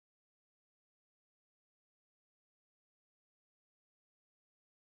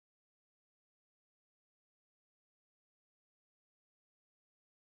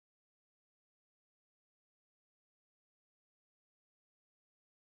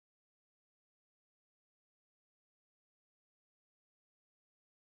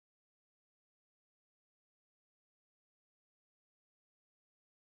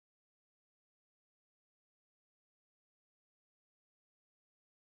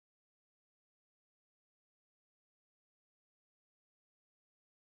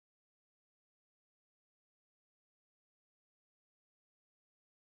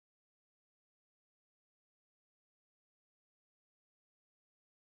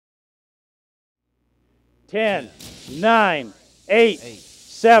10, 9, 8,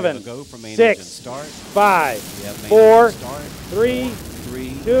 7, Go for main 6, engine start. 5, We have main 4, engine start. 3,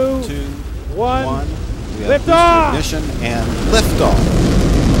 3, 2, 1. We have Lift booster off! ignition and liftoff.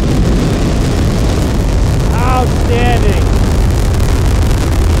 Outstanding.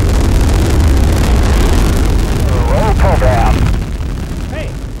 Roll program. Hey.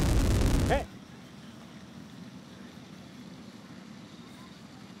 Hey.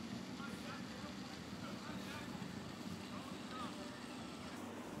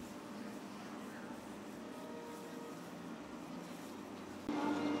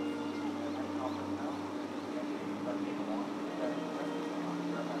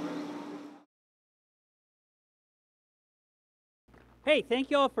 Hey,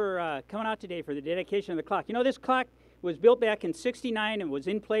 thank you all for coming out today for the dedication of the clock. You know, this clock was built back in '69 and was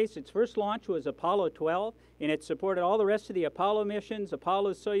in place. Its first launch was Apollo-12, and it supported all the rest of the Apollo missions,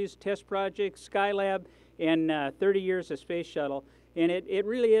 Apollo-Soyuz test projects, Skylab, and 30 years of space shuttle. And it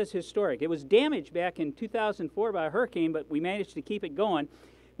really is historic. It was damaged back in 2004 by a hurricane, but we managed to keep it going.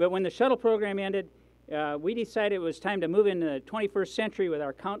 But when the shuttle program ended, we decided it was time to move into the 21st century with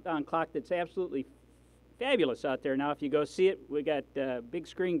our countdown clock that's absolutely fabulous out there now. If you go see it, we got big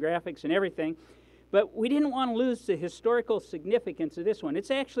screen graphics and everything. But we didn't want to lose the historical significance of this one. It's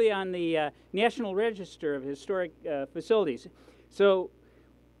actually on the National Register of Historic Facilities. So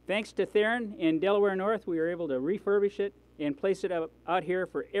thanks to Theron in Delaware North, we were able to refurbish it and place it out here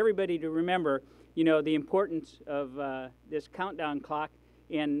for everybody to remember, you know, the importance of this countdown clock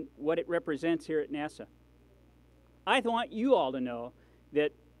and what it represents here at NASA. I want you all to know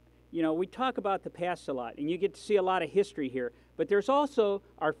that, you know, we talk about the past a lot, and you get to see a lot of history here, but there's also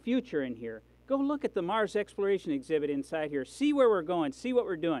our future in here. Go look at the Mars Exploration exhibit inside here. See where we're going. See what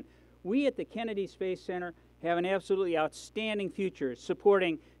we're doing. We at the Kennedy Space Center have an absolutely outstanding future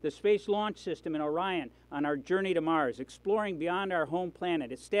supporting the Space Launch System in Orion on our journey to Mars, exploring beyond our home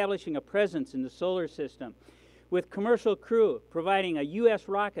planet, establishing a presence in the solar system, with commercial crew providing a U.S.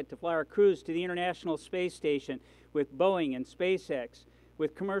 rocket to fly our crews to the International Space Station with Boeing and SpaceX.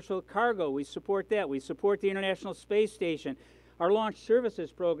 With commercial cargo, we support that. We support the International Space Station. Our Launch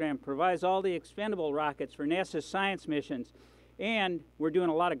Services Program provides all the expendable rockets for NASA's science missions. And we're doing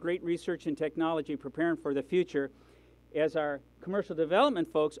a lot of great research and technology preparing for the future as our commercial development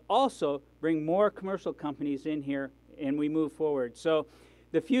folks also bring more commercial companies in here and we move forward. So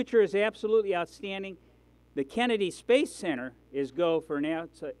the future is absolutely outstanding. The Kennedy Space Center is go for now.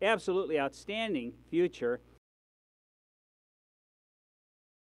 It's an absolutely outstanding future.